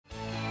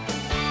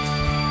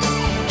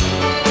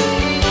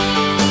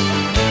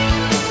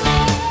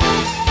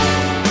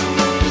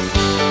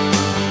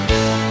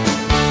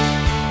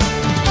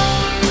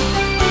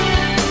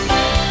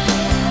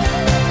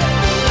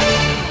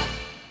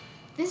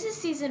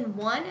Season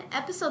 1,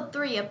 Episode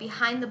 3 of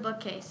Behind the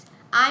Bookcase.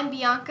 I'm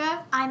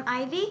Bianca. I'm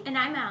Ivy. And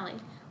I'm Allie.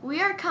 We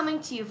are coming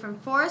to you from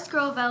Forest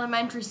Grove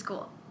Elementary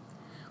School.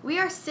 We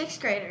are 6th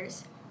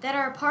graders that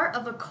are a part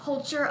of a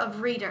culture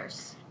of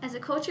readers. As a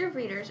culture of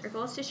readers, our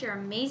goal is to share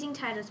amazing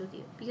titles with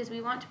you because we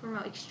want to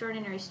promote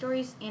extraordinary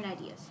stories and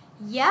ideas.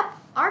 Yep,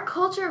 our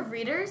culture of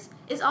readers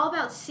is all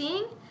about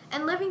seeing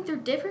and living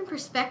through different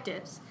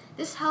perspectives.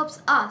 This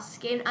helps us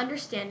gain an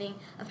understanding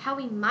of how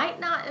we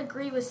might not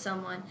agree with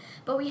someone,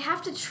 but we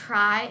have to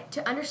try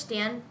to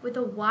understand with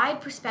a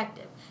wide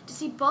perspective to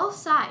see both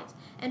sides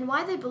and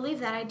why they believe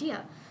that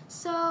idea.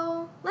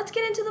 So, let's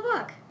get into the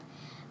book.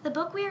 The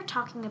book we are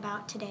talking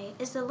about today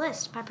is The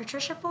List by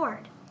Patricia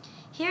Forde.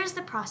 Here's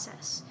the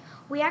process.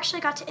 We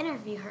actually got to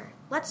interview her.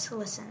 Let's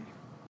listen.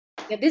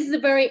 Yeah, this is a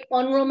very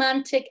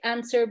unromantic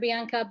answer,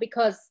 Bianca,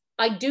 because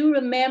I do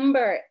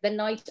remember the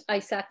night I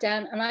sat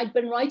down and I'd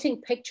been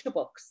writing picture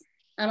books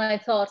and I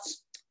thought,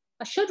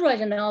 I should write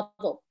a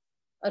novel.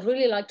 I'd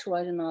really like to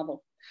write a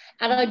novel.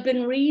 And I'd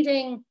been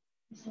reading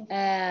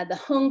The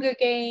Hunger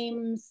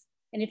Games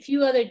and a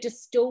few other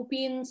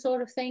dystopian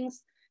sort of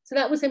things. So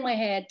that was in my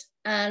head.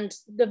 And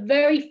the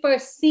very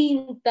first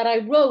scene that I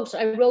wrote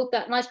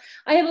that night.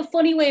 I have a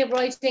funny way of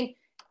writing.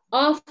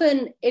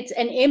 Often it's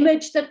an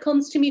image that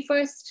comes to me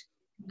first.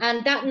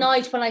 And that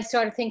night when I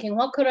started thinking,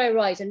 what could I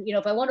write? And,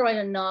 if I want to write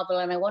a novel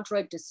and I want to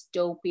write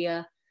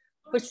dystopia,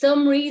 for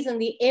some reason,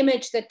 the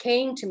image that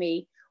came to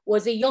me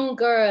was a young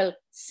girl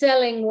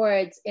selling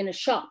words in a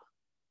shop.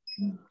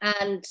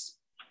 And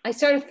I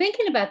started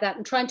thinking about that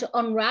and trying to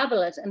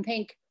unravel it and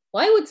think,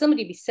 why would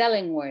somebody be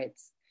selling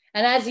words?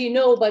 And as you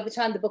know, by the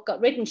time the book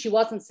got written, she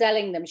wasn't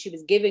selling them, she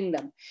was giving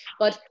them.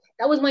 But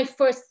that was my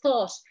first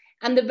thought.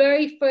 And the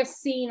very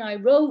first scene I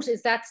wrote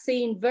is that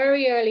scene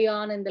very early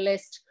on in the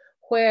list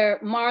where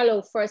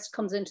Marlowe first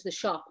comes into the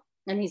shop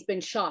and he's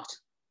been shot.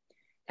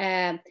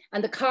 And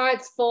the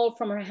cards fall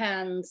from her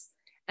hands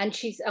and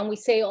we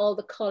say all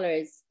the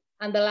colors.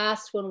 And the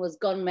last one was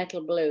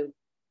gunmetal blue.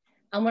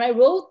 And when I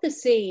wrote the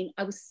scene,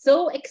 I was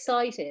so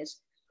excited.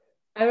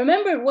 I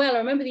remember it well. I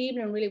remember the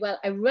evening really well.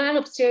 I ran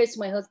upstairs to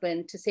my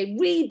husband to say,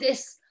 read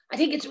this. I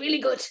think it's really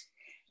good.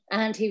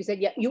 And he said,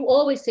 yeah, you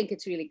always think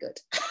it's really good.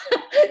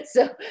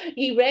 So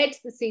he read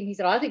the scene. He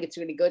said, I think it's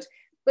really good.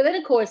 But then,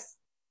 of course,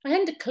 I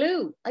hadn't a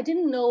clue. I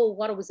didn't know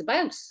what it was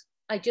about.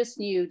 I just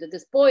knew that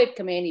this boy had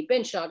come in, he'd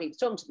been shot, he was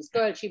talking to this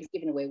girl, she was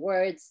giving away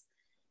words.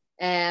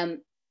 And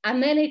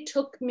then it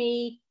took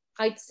me,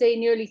 I'd say,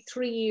 nearly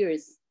 3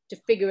 years to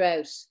figure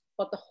out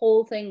what the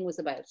whole thing was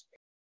about.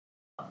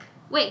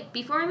 Wait,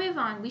 before we move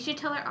on, we should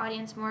tell our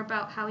audience more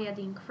about how we had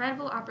the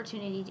incredible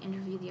opportunity to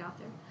interview the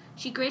author.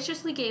 She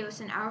graciously gave us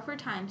an hour of her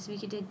time so we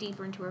could dig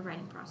deeper into her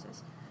writing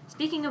process.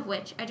 Speaking of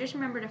which, I just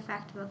remembered a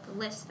fact about the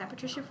list that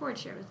Patricia Forde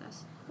shared with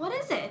us. What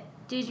is it?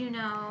 Did you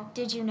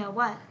know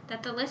what?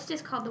 That the list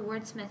is called the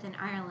Wordsmith in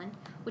Ireland,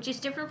 which is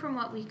different from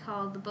what we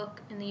call the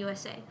book in the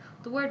USA.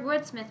 The word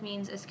wordsmith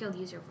means a skilled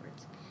user of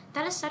words.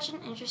 That is such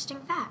an interesting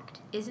fact.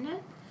 Isn't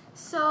it?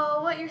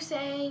 So what you're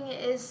saying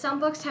is some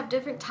books have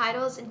different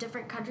titles in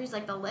different countries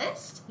like the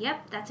list?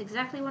 Yep, that's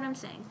exactly what I'm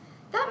saying.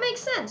 That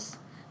makes sense.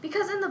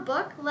 Because in the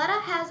book,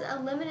 Letta has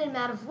a limited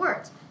amount of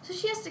words, so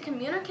she has to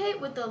communicate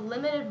with the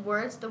limited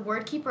words the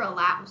word keeper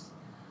allows.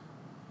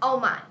 Oh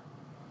my.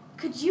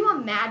 Could you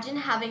imagine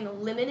having a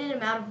limited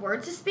amount of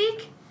words to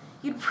speak?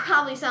 You'd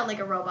probably sound like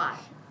a robot.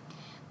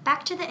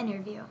 Back to the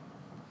interview.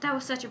 That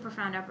was such a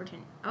profound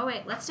opportunity. Oh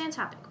wait, let's stay on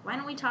topic. Why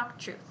don't we talk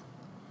truth?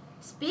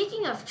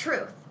 Speaking of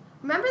truth,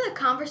 remember the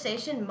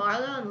conversation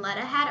Marlowe and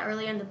Letta had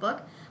earlier in the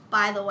book?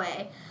 By the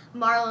way,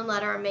 Marlowe and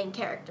Letta are main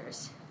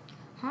characters.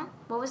 Huh?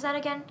 What was that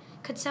again?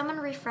 Could someone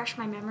refresh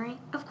my memory?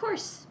 Of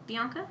course.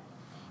 Bianca?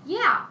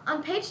 Yeah,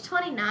 on page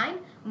 29,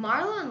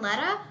 Marlowe and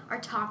Letta are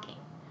talking.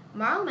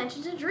 Marlowe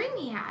mentions a dream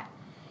he had.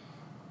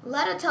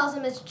 Letta tells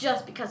him it's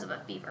just because of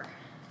a fever.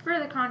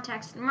 Further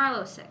context,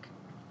 Marlowe's sick.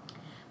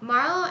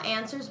 Marlowe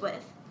answers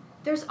with,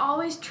 there's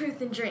always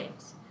truth in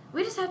dreams.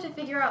 We just have to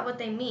figure out what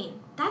they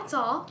mean. That's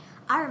all.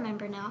 I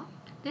remember now.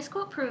 This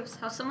quote proves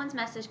how someone's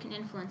message can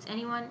influence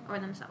anyone or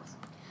themselves.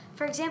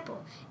 For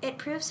example, it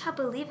proves how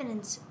believing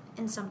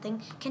in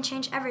something can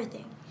change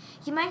everything.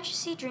 You might just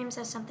see dreams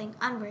as something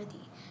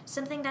unworthy,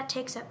 something that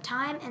takes up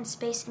time and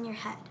space in your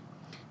head.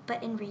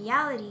 But in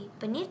reality,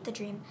 beneath the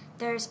dream,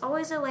 there is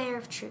always a layer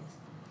of truth.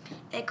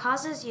 It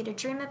causes you to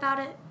dream about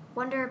it,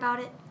 wonder about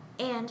it,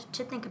 and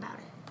to think about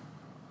it.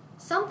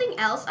 Something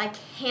else I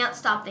can't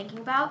stop thinking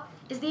about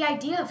is the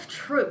idea of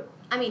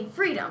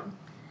freedom.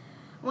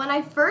 When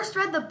I first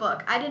read the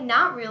book, I did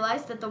not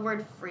realize that the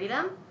word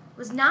freedom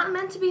was not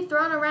meant to be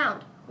thrown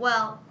around,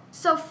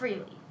 so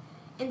freely.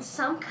 In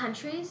some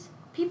countries,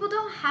 people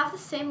don't have the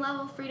same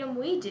level of freedom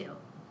we do.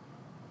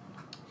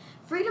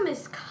 Freedom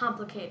is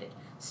complicated,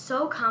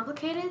 so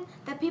complicated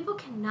that people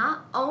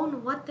cannot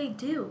own what they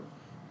do.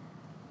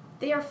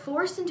 They are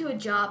forced into a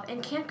job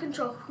and can't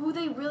control who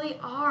they really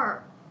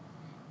are.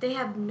 They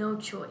have no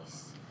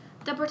choice.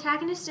 The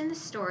protagonist in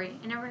this story,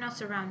 and everyone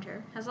else around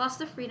her, has lost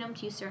the freedom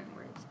to use certain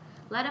words.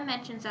 Letta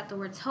mentions that the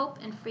words hope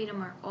and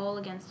freedom are all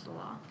against the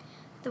law.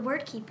 The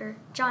word keeper,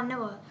 John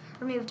Noah,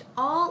 removed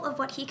all of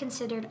what he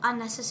considered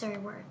unnecessary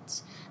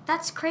words.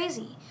 That's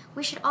crazy.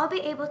 We should all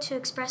be able to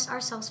express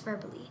ourselves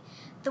verbally.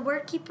 The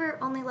word keeper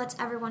only lets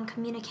everyone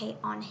communicate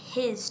on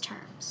his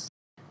terms.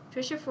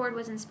 Patricia Forde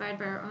was inspired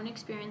by her own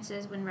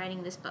experiences when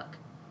writing this book.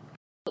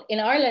 In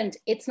Ireland,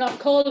 it's not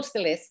called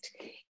the list.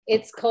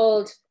 It's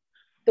called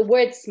the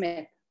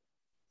wordsmith.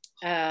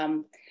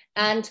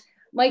 And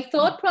my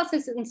thought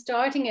process in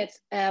starting it,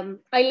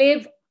 I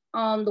live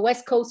on the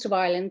west coast of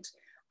Ireland.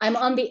 I'm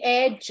on the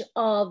edge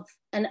of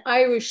an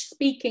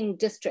Irish-speaking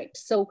district.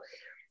 So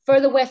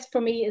further west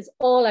for me is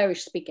all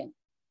Irish-speaking.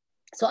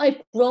 So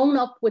I've grown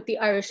up with the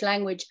Irish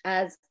language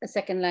as a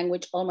second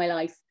language all my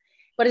life,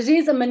 but it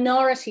is a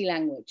minority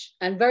language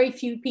and very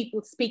few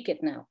people speak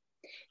it now.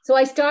 So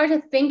I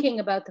started thinking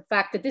about the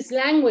fact that this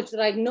language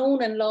that I've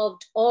known and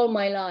loved all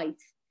my life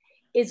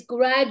is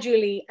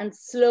gradually and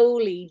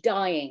slowly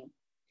dying.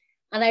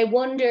 And I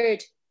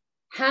wondered,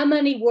 how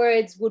many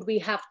words would we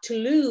have to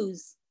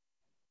lose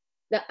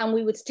and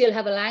we would still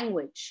have a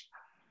language?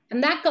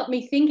 And that got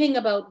me thinking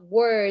about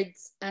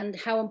words and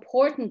how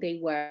important they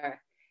were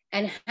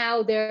and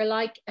how they're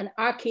like an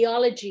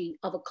archaeology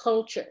of a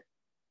culture.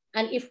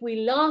 And if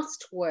we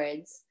lost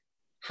words,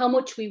 how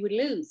much we would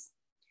lose.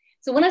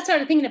 So when I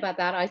started thinking about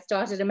that, I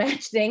started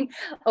imagining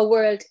a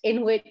world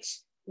in which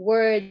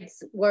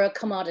words were a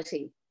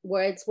commodity.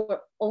 Words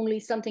were only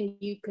something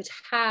you could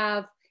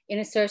have in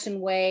a certain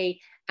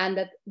way, and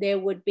that there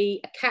would be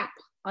a cap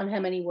on how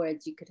many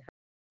words you could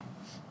have.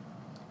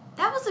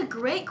 That was a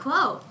great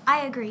quote.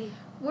 I agree.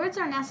 Words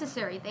are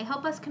necessary. They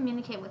help us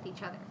communicate with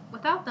each other.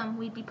 Without them,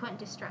 we'd be put in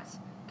distress.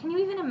 Can you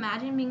even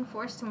imagine being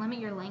forced to limit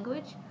your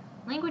language?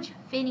 Language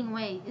fading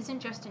away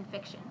isn't just in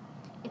fiction.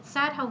 It's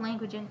sad how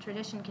language and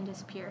tradition can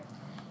disappear.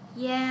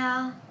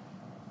 Yeah.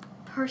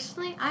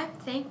 Personally, I'm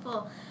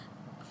thankful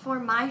for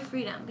my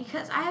freedom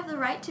because I have the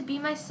right to be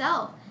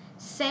myself,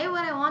 say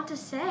what I want to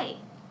say,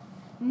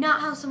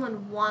 not how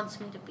someone wants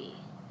me to be.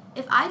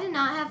 If I did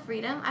not have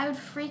freedom, I would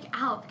freak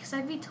out because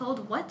I'd be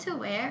told what to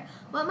wear,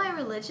 what my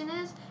religion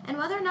is, and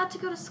whether or not to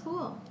go to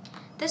school.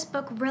 This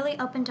book really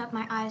opened up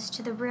my eyes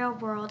to the real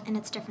world and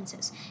its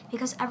differences,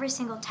 because every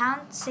single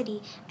town,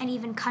 city, and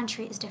even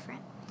country is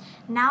different.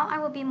 Now I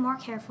will be more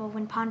careful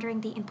when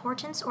pondering the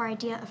importance or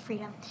idea of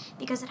freedom,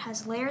 because it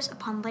has layers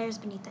upon layers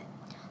beneath it.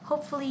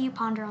 Hopefully you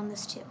ponder on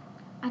this too.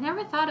 I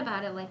never thought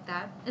about it like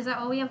that. Is that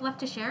all we have left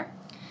to share?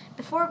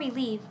 Before we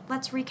leave,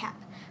 let's recap.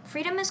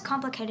 Freedom is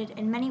complicated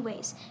in many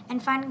ways,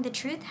 and finding the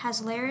truth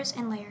has layers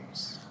and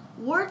layers.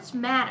 Words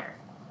matter.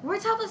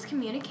 Words help us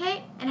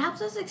communicate and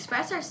helps us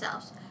express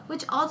ourselves,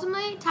 which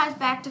ultimately ties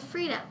back to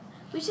freedom.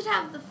 We should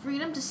have the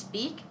freedom to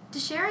speak, to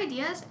share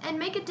ideas, and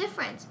make a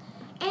difference,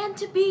 and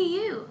to be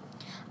you.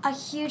 A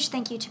huge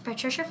thank you to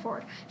Patricia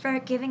Forde for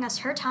giving us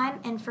her time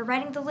and for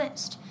writing the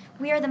list.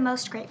 We are the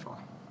most grateful.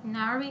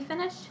 Now are we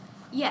finished?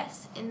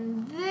 Yes,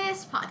 in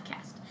this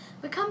podcast,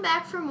 we come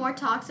back for more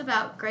talks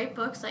about great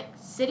books like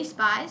City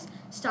Spies,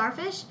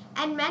 Starfish,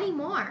 and many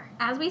more.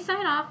 As we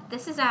sign off,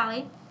 this is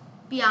Allie,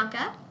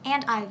 Bianca,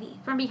 And Ivy.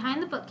 from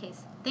Behind the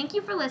Bookcase. Thank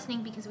you for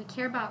listening because we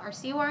care about our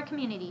COR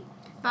community.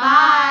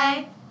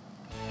 bye.